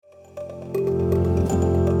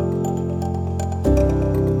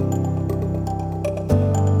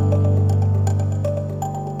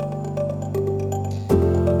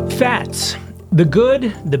The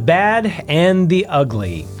good, the bad, and the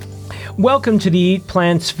ugly. Welcome to the Eat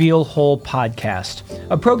Plants Feel Whole podcast,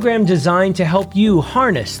 a program designed to help you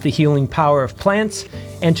harness the healing power of plants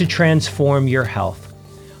and to transform your health.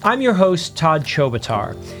 I'm your host, Todd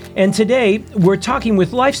Chobatar, and today we're talking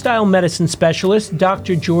with lifestyle medicine specialist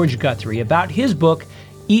Dr. George Guthrie about his book,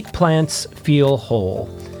 Eat Plants Feel Whole.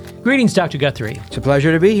 Greetings, Dr. Guthrie. It's a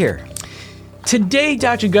pleasure to be here. Today,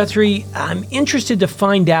 Dr. Guthrie, I'm interested to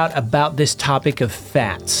find out about this topic of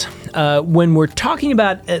fats. When we're talking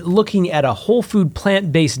about looking at a whole food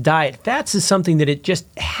plant-based diet, fats is something that it just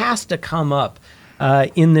has to come up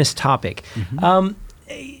in this topic.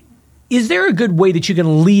 Is there a good way that you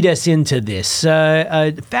can lead us into this?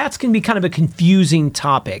 Fats can be kind of a confusing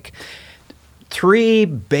topic. Three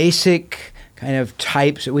basic kind of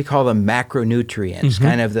types that we call them macronutrients,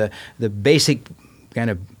 kind of the basic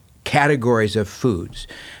kind of categories of foods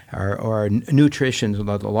or nutrition,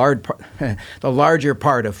 the larger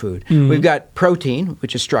part of food. We've got protein,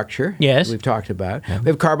 which is structure, yes, we've talked about. We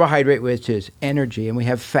have carbohydrate, which is energy, and we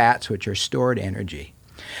have fats, which are stored energy.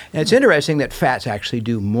 And it's interesting that fats actually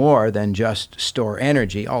do more than just store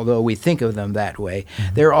energy, although we think of them that way.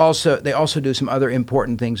 They also do some other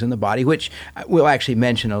important things in the body, which we'll actually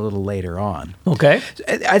mention a little later on. Okay.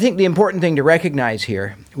 I think the important thing to recognize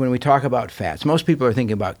here when we talk about fats, most people are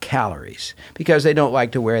thinking about calories because they don't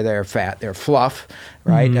like to wear their fat, their fluff,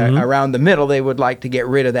 right? Around the middle, they would like to get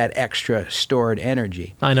rid of that extra stored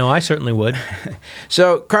energy. I know, I certainly would.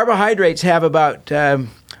 So carbohydrates have about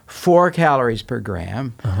 4 calories per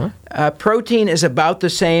gram. Protein is about the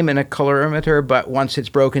same in a calorimeter, but once it's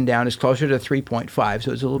broken down, it's closer to 3.5,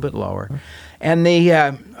 so it's a little bit lower. And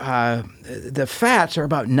the fats are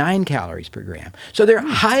about 9 calories per gram. So they're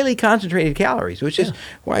highly concentrated calories, which is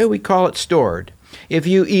why we call it stored. If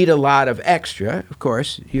you eat a lot of extra, of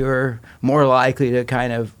course, you're more likely to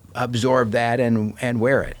kind of absorb that and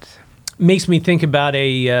wear it. Makes me think about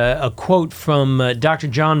a quote from Dr.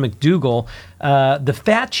 John McDougall, the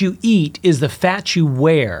fat you eat is the fat you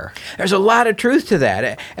wear. There's a lot of truth to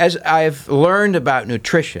that. As I've learned about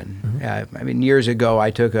nutrition, years ago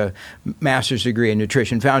I took a master's degree in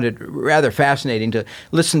nutrition, found it rather fascinating to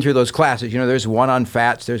listen through those classes. You know, there's one on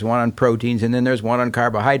fats, there's one on proteins, and then there's one on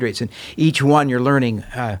carbohydrates, and each one you're learning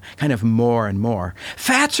kind of more and more.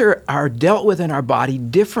 Fats are dealt with in our body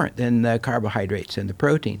different than the carbohydrates and the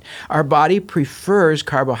protein. Our body prefers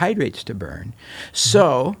carbohydrates to burn.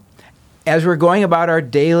 So, as we're going about our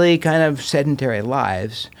daily kind of sedentary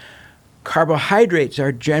lives, carbohydrates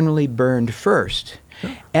are generally burned first.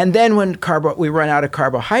 And then when we run out of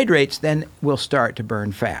carbohydrates, then we'll start to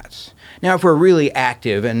burn fats. Now, if we're really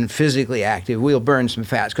active and physically active, we'll burn some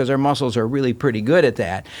fats because our muscles are really pretty good at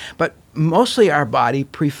that. But mostly our body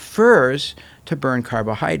prefers to burn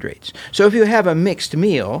carbohydrates. So if you have a mixed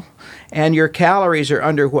meal and your calories are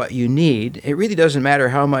under what you need, it really doesn't matter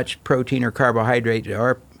how much protein or carbohydrate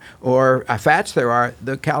or fats there are,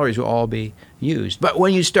 the calories will all be used. But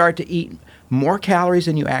when you start to eat more calories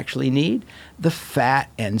than you actually need, the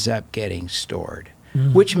fat ends up getting stored,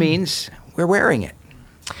 which means we're wearing it.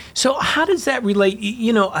 So how does that relate?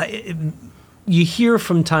 You know, you hear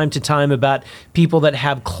from time to time about people that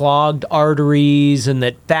have clogged arteries and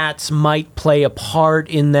that fats might play a part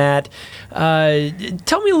in that.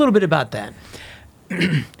 Tell me a little bit about that.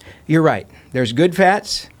 You're right. There's good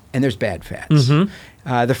fats and there's bad fats.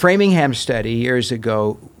 The Framingham study years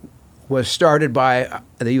ago was started by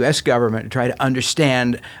the U.S. government to try to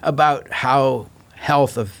understand about how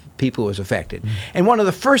health of people was affected. And one of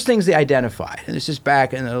the first things they identified, and this is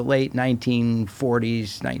back in the late 1940s,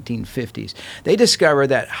 1950s, they discovered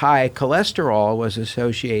that high cholesterol was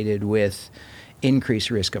associated with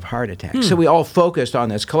increased risk of heart attack. So we all focused on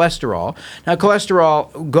this cholesterol. Now,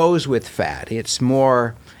 cholesterol goes with fat. It's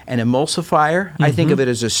more an emulsifier. I think of it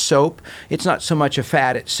as a soap. It's not so much a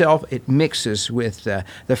fat itself. It mixes with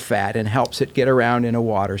the fat and helps it get around in a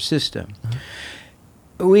water system.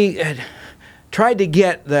 We tried to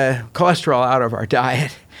get the cholesterol out of our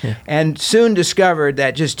diet and soon discovered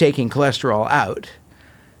that just taking cholesterol out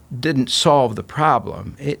didn't solve the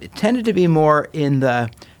problem. It tended to be more in the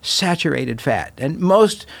saturated fat. And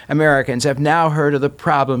most Americans have now heard of the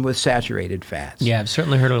problem with saturated fats. Yeah, I've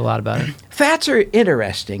certainly heard a lot about it. Fats are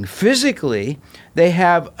interesting. Physically, they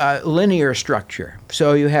have a linear structure.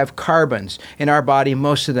 So you have carbons. In our body,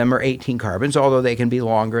 most of them are 18 carbons, although they can be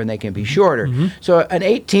longer and they can be shorter. So an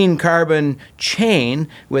 18-carbon chain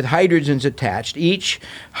with hydrogens attached. Each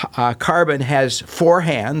carbon has 4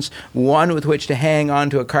 hands, one with which to hang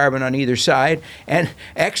onto a carbon on either side, and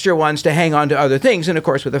extra ones to hang on to other things. And, of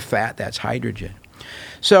course, with a fat, that's hydrogen.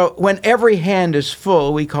 So when every hand is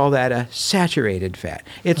full, we call that a saturated fat.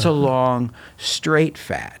 It's a long, straight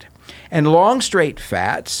fat. And long, straight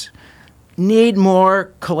fats need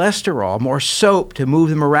more cholesterol, more soap to move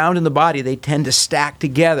them around in the body. They tend to stack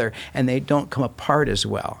together and they don't come apart as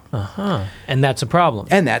well. And that's a problem.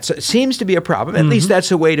 And that seems to be a problem. At least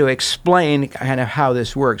that's a way to explain kind of how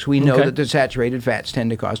this works. We know that the saturated fats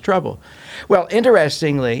tend to cause trouble. Well,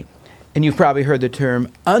 interestingly, and you've probably heard the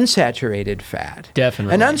term unsaturated fat.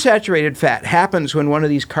 Definitely. An unsaturated fat happens when one of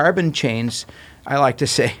these carbon chains, I like to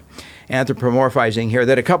say, anthropomorphizing here,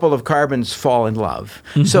 that a couple of carbons fall in love.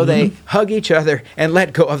 So they hug each other and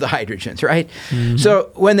let go of the hydrogens, right?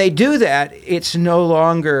 So when they do that, it's no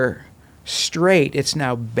longer straight, it's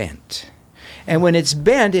now bent. And when it's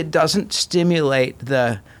bent, it doesn't stimulate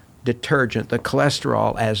the detergent, the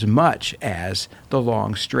cholesterol, as much as the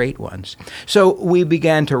long, straight ones. So we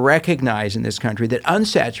began to recognize in this country that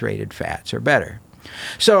unsaturated fats are better.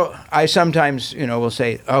 So I sometimes, will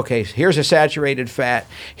say, okay, here's a saturated fat,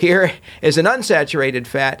 here is an unsaturated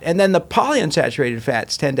fat, and then the polyunsaturated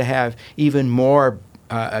fats tend to have even more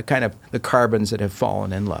kind of the carbons that have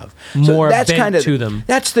fallen in love. More bent to them.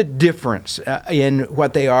 That's the difference in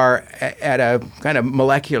what they are at a kind of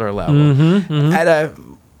molecular level. At a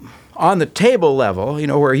on the table level,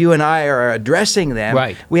 where you and I are addressing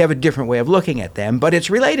them, we have a different way of looking at them, but it's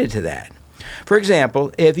related to that. For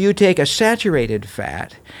example, if you take a saturated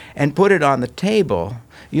fat and put it on the table,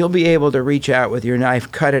 you'll be able to reach out with your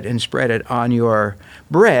knife, cut it, and spread it on your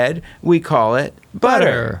bread. We call it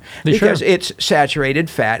butter. Because it's saturated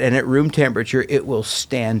fat, and at room temperature, it will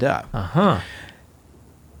stand up.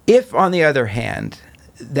 If, on the other hand,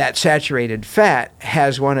 that saturated fat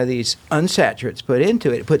has one of these unsaturates put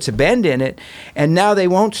into it, it puts a bend in it, and now they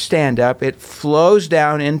won't stand up. It flows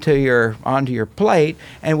down onto your plate,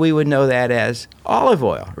 and we would know that as olive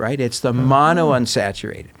oil, right? It's the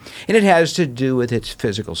monounsaturated. And it has to do with its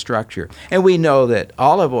physical structure. And we know that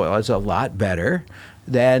olive oil is a lot better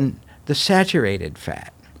than the saturated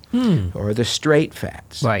fat or the straight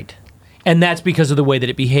fats. Right. And that's because of the way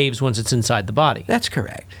that it behaves once it's inside the body. That's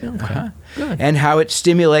correct. Okay. Good. And how it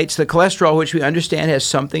stimulates the cholesterol, which we understand has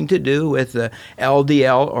something to do with the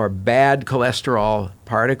LDL or bad cholesterol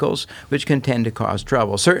particles, which can tend to cause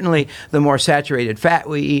trouble. Certainly, the more saturated fat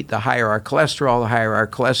we eat, the higher our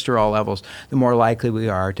cholesterol levels, the more likely we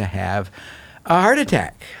are to have a heart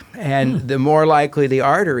attack. And the more likely the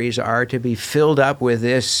arteries are to be filled up with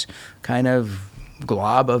this kind of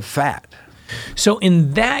glob of fat. So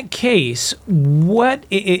in that case, what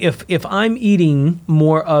if I'm eating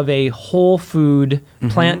more of a whole food,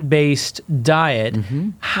 plant-based diet,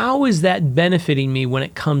 how is that benefiting me when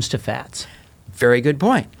it comes to fats? Very good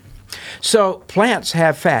point. So plants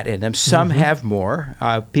have fat in them. Some have more.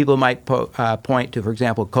 People might point to, for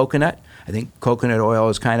example, coconut. I think coconut oil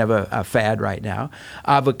is kind of a fad right now.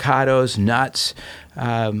 Avocados, nuts,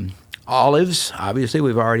 olives, obviously,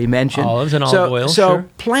 we've already mentioned. Olives and olive oil, So sure.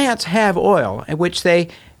 plants have oil in which they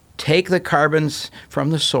take the carbons from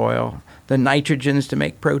the soil, the nitrogens to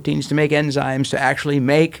make proteins, to make enzymes, to actually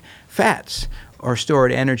make fats or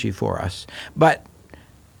stored energy for us. But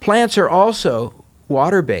plants are also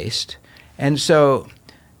water-based, and so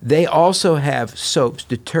they also have soaps,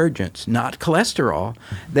 detergents, not cholesterol,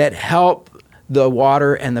 that help the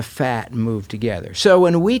water and the fat move together. So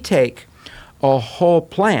when we take a whole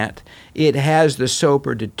plant, it has the soap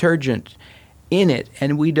or detergent in it,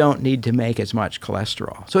 and we don't need to make as much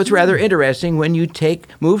cholesterol. So it's rather interesting when you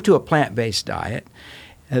move to a plant-based diet,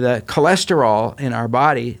 the cholesterol in our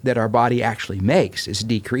body that our body actually makes is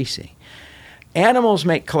decreasing. Animals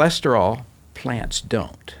make cholesterol, plants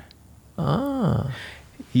don't.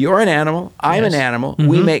 You're an animal, I'm an animal,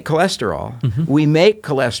 we make cholesterol. We make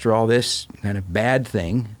cholesterol, this kind of bad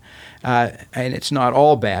thing, and it's not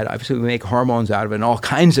all bad. Obviously, we make hormones out of it and all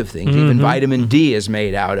kinds of things. Even vitamin D is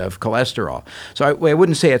made out of cholesterol. So I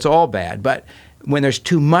wouldn't say it's all bad, but when there's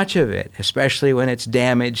too much of it, especially when it's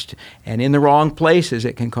damaged and in the wrong places,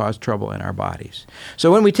 it can cause trouble in our bodies.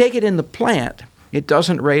 So when we take it in the plant, it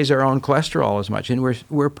doesn't raise our own cholesterol as much, and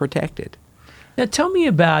we're protected. Now, tell me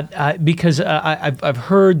about, because I've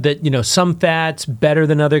heard that, some fats better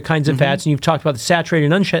than other kinds of fats, and you've talked about the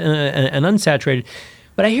saturated and unsaturated,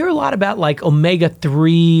 but I hear a lot about like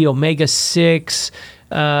omega-3, omega-6.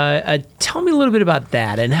 Tell me a little bit about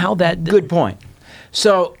that and how that... Good point.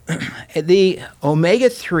 So the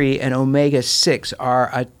omega-3 and omega-6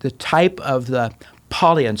 are the type of the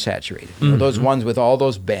polyunsaturated, those ones with all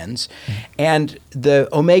those bends. And the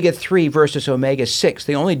omega-3 versus omega-6,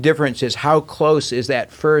 the only difference is how close is that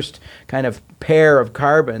first kind of pair of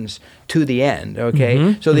carbons to the end,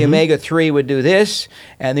 okay? So the omega-3 would do this,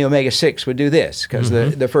 and the omega-6 would do this, because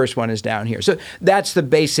the first one is down here. So that's the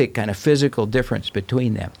basic kind of physical difference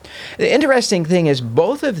between them. The interesting thing is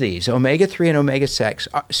both of these, omega-3 and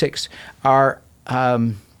omega-6, are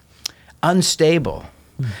unstable.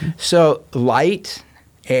 So light,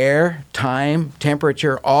 air, time,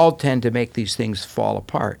 temperature all tend to make these things fall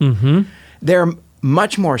apart. They're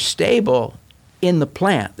much more stable in the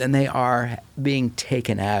plant than they are being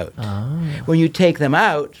taken out. When you take them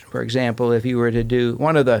out, for example, if you were to do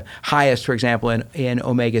one of the highest, for example, in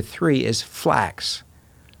omega-3 is flax.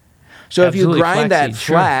 So Absolutely, if you grind that flaxseed,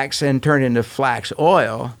 flax and turn it into flax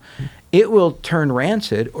oil, it will turn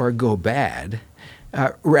rancid or go bad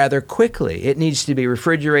rather quickly. It needs to be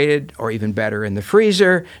refrigerated, or even better, in the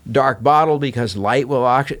freezer, dark bottle, because light will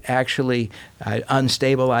actually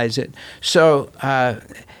unstabilize it. So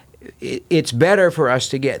it's better for us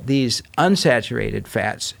to get these unsaturated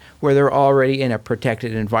fats where they're already in a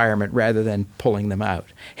protected environment rather than pulling them out.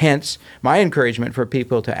 Hence, my encouragement for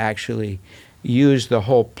people to actually use the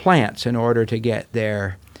whole plants in order to get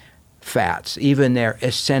their fats, even their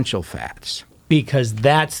essential fats. Because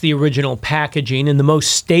that's the original packaging and the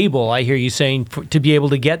most stable, I hear you saying, to be able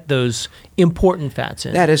to get those important fats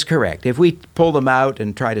in. That is correct. If we pull them out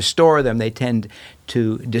and try to store them, they tend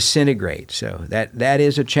to disintegrate. So that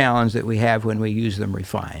is a challenge that we have when we use them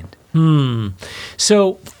refined.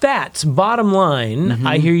 So fats, bottom line,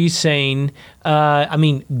 I hear you saying,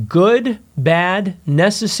 good, bad,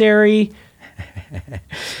 necessary.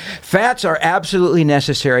 Fats are absolutely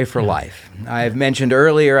necessary for life. I've mentioned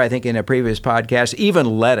earlier, I think in a previous podcast, even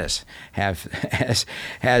lettuce has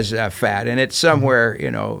fat, and it's somewhere,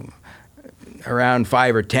 around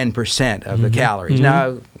 5 or 10% of the calories.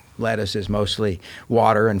 Now, lettuce is mostly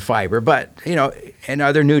water and fiber, but, and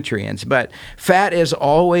other nutrients. But fat is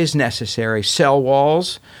always necessary. Cell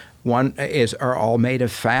walls are all made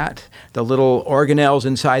of fat. The little organelles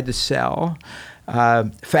inside the cell.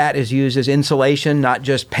 Fat is used as insulation, not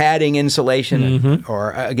just padding insulation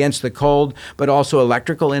or against the cold, but also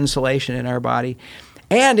electrical insulation in our body.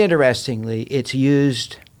 And interestingly, it's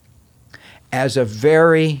used as a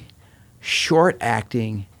very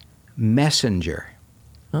short-acting messenger.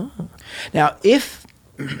 Now, if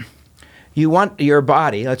you want your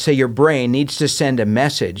body, let's say your brain, needs to send a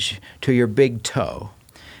message to your big toe,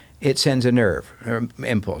 it sends a nerve or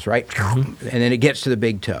impulse, right? And then it gets to the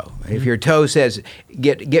big toe. If your toe says,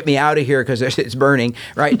 get me out of here because it's burning,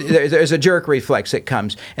 right? There's a jerk reflex that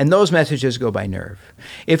comes. And those messages go by nerve.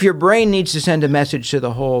 If your brain needs to send a message to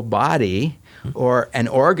the whole body, or an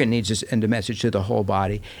organ needs to send a message to the whole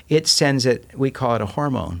body, it sends it, we call it a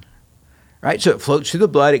hormone. Right? So it floats through the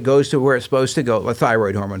blood, it goes to where it's supposed to go, a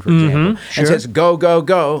thyroid hormone, for example, and says, go, go,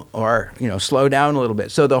 go, or, slow down a little bit.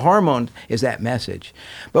 So the hormone is that message.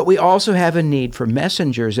 But we also have a need for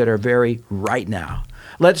messengers that are very right now.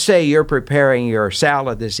 Let's say you're preparing your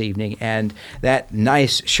salad this evening, and that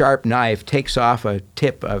nice, sharp knife takes off a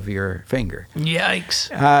tip of your finger.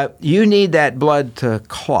 Yikes. You need that blood to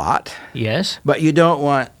clot. Yes. But you don't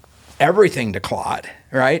want everything to clot.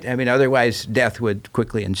 Right? Otherwise death would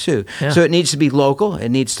quickly ensue. Yeah. So it needs to be local.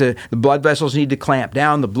 The blood vessels need to clamp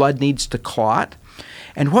down. The blood needs to clot.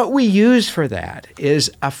 And what we use for that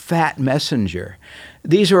is a fat messenger.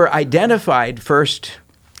 These were identified first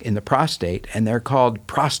in the prostate, and they're called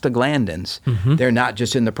prostaglandins. They're not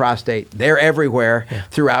just in the prostate. They're everywhere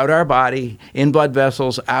throughout our body, in blood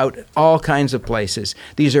vessels, out all kinds of places.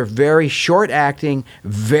 These are very short-acting,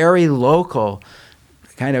 very local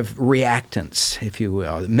kind of reactants, if you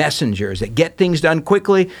will, messengers that get things done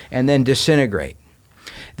quickly and then disintegrate.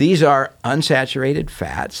 These are unsaturated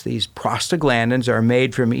fats. These prostaglandins are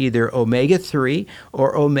made from either omega-3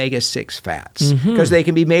 or omega-6 fats, because they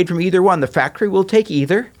can be made from either one. The factory will take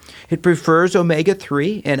either. It prefers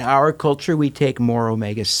omega-3. In our culture, we take more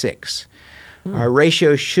omega-6. Our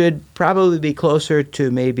ratio should probably be closer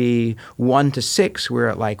to maybe 1 to 6. We're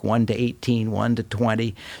at like 1 to 18, 1 to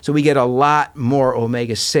 20. So we get a lot more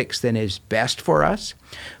omega-6 than is best for us.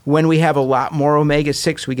 When we have a lot more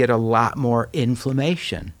omega-6, we get a lot more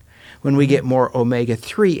inflammation. When we get more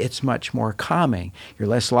omega-3, it's much more calming. You're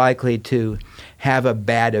less likely to have a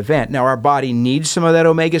bad event. Now, our body needs some of that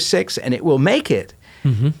omega-6, and it will make it,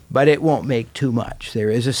 but it won't make too much.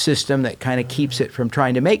 There is a system that kind of keeps it from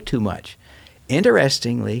trying to make too much.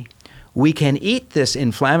 Interestingly, we can eat this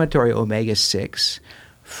inflammatory omega-6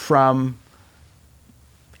 from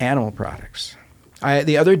animal products.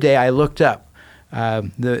 The other day I looked up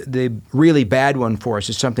The really bad one for us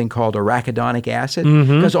is something called arachidonic acid,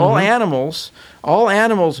 because all animals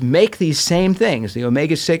make these same things, the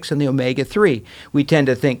omega-6 and the omega-3. We tend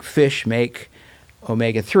to think fish make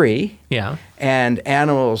omega-3, and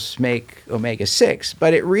animals make omega-6,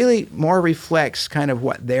 but it really more reflects kind of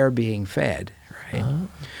what they're being fed, right?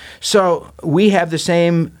 So we have the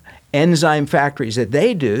same enzyme factories that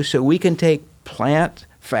they do, so we can take plant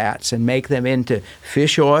fats and make them into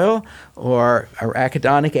fish oil or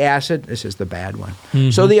arachidonic acid. This is the bad one.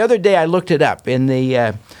 So the other day I looked it up in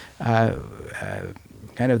the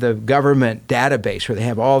kind of the government database where they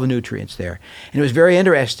have all the nutrients there. And it was very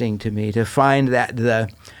interesting to me to find that the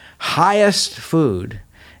highest food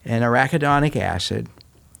in arachidonic acid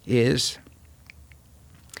is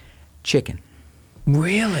chicken.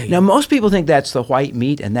 Really? Now, most people think that's the white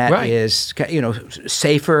meat, and that is,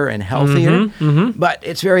 safer and healthier. But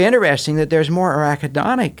it's very interesting that there's more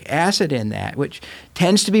arachidonic acid in that, which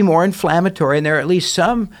tends to be more inflammatory. And there are at least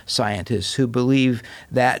some scientists who believe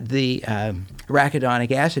that the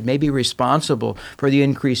arachidonic acid may be responsible for the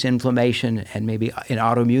increased inflammation and maybe in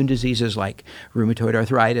autoimmune diseases like rheumatoid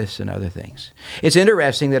arthritis and other things. It's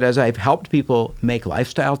interesting that as I've helped people make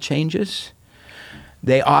lifestyle changes,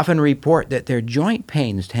 they often report that their joint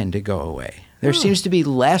pains tend to go away. There seems to be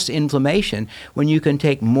less inflammation when you can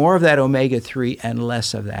take more of that omega-3 and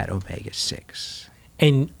less of that omega-6.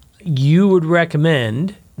 And you would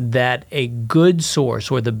recommend that a good source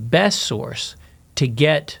or the best source to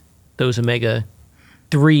get those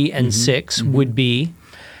omega-3 and 6 would be?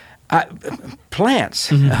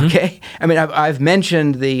 Plants, okay? I mean, I've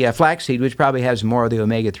mentioned the flaxseed, which probably has more of the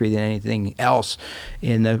omega-3 than anything else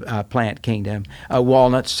in the plant kingdom.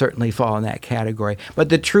 Walnuts certainly fall in that category. But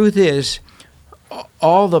the truth is,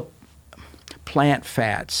 all the plant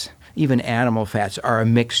fats, even animal fats, are a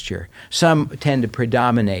mixture. Some tend to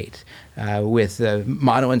predominate with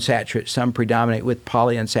monounsaturates, some predominate with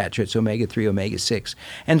polyunsaturates, omega-3, omega-6,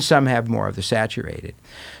 and some have more of the saturated.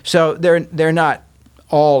 So they're not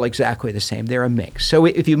all exactly the same. They're a mix. So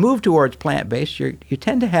if you move towards plant-based, you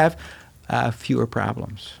tend to have fewer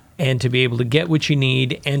problems. And to be able to get what you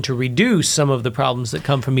need and to reduce some of the problems that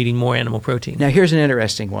come from eating more animal protein. Now, here's an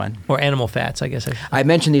interesting one. Or animal fats, I guess. I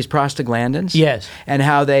mentioned these prostaglandins. Yes. And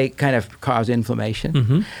how they kind of cause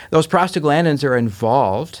inflammation. Those prostaglandins are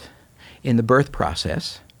involved in the birth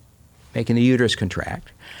process, making the uterus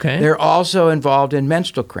contract. Okay. They're also involved in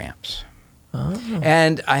menstrual cramps.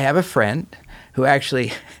 And I have a friend who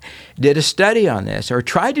actually did a study on this, or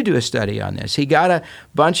tried to do a study on this. He got a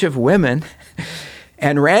bunch of women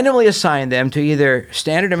and randomly assigned them to either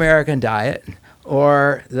standard American diet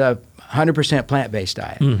or the 100% plant-based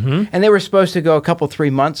diet. And they were supposed to go a couple, 3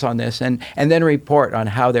 months on this and then report on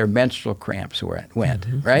how their menstrual cramps went,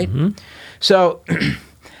 right? So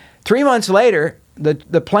 3 months later,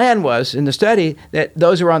 the plan was in the study that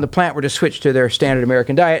those who were on the plant were to switch to their standard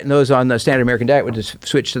American diet, and those on the standard American diet would just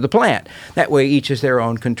switch to the plant. That way, each is their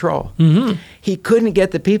own control. He couldn't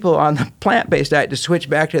get the people on the plant-based diet to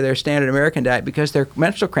switch back to their standard American diet because their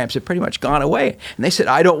menstrual cramps had pretty much gone away. And they said,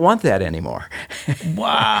 I don't want that anymore.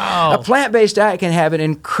 Wow. A plant-based diet can have an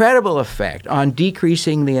incredible effect on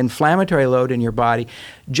decreasing the inflammatory load in your body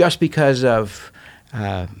just because of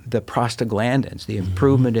the prostaglandins, the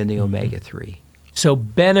improvement in the omega-3. So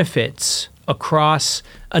benefits across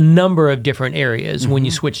a number of different areas when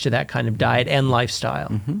you switch to that kind of diet and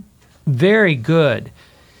lifestyle. Very good.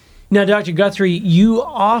 Now, Dr. Guthrie, you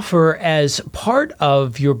offer as part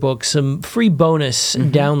of your book some free bonus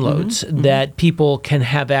downloads that people can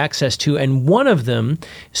have access to. And one of them,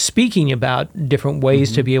 speaking about different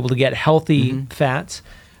ways to be able to get healthy fats,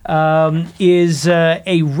 is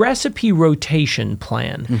a recipe rotation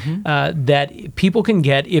plan that people can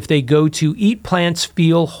get if they go to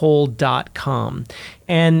eatplantsfeelwhole.com.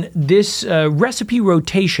 And this recipe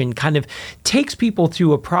rotation kind of takes people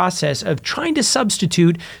through a process of trying to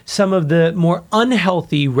substitute some of the more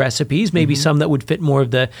unhealthy recipes, maybe some that would fit more of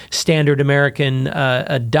the standard American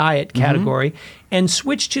diet category, and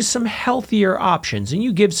switch to some healthier options. And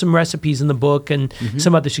you give some recipes in the book and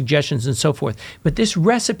some other suggestions and so forth. But this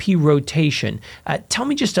recipe rotation, tell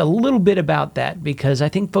me just a little bit about that, because I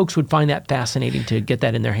think folks would find that fascinating to get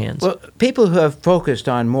that in their hands. Well, people who have focused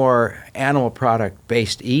on more animal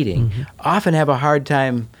product-based eating often have a hard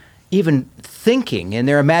time even thinking in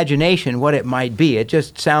their imagination what it might be. It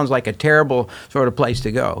just sounds like a terrible sort of place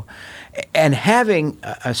to go. And having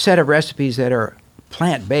a set of recipes that are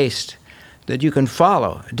plant-based that you can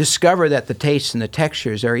follow, discover that the tastes and the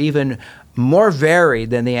textures are even more varied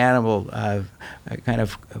than the animal kind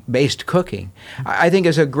of based cooking, I think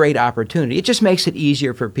is a great opportunity. It just makes it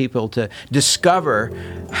easier for people to discover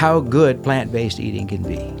how good plant-based eating can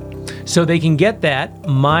be. So they can get that.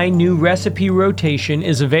 My new recipe rotation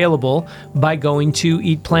is available by going to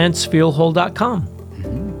eatplantsfeelwhole.com.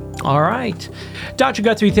 All right. Dr.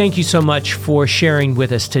 Guthrie, thank you so much for sharing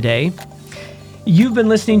with us today. You've been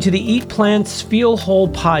listening to the Eat Plants Feel Whole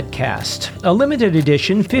podcast, a limited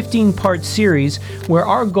edition 15-part series where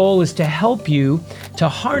our goal is to help you to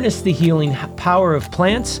harness the healing power of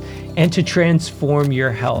plants and to transform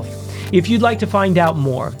your health. If you'd like to find out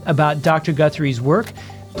more about Dr. Guthrie's work,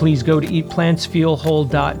 please go to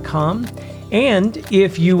eatplantsfeelwhole.com. And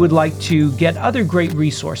if you would like to get other great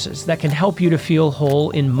resources that can help you to feel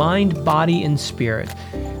whole in mind, body, and spirit,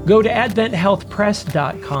 go to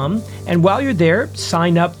adventhealthpress.com, and while you're there,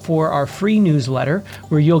 sign up for our free newsletter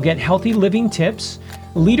where you'll get healthy living tips,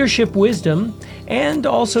 leadership wisdom, and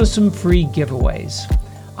also some free giveaways.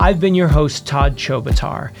 I've been your host, Todd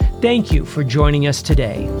Chobatar. Thank you for joining us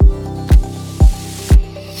today.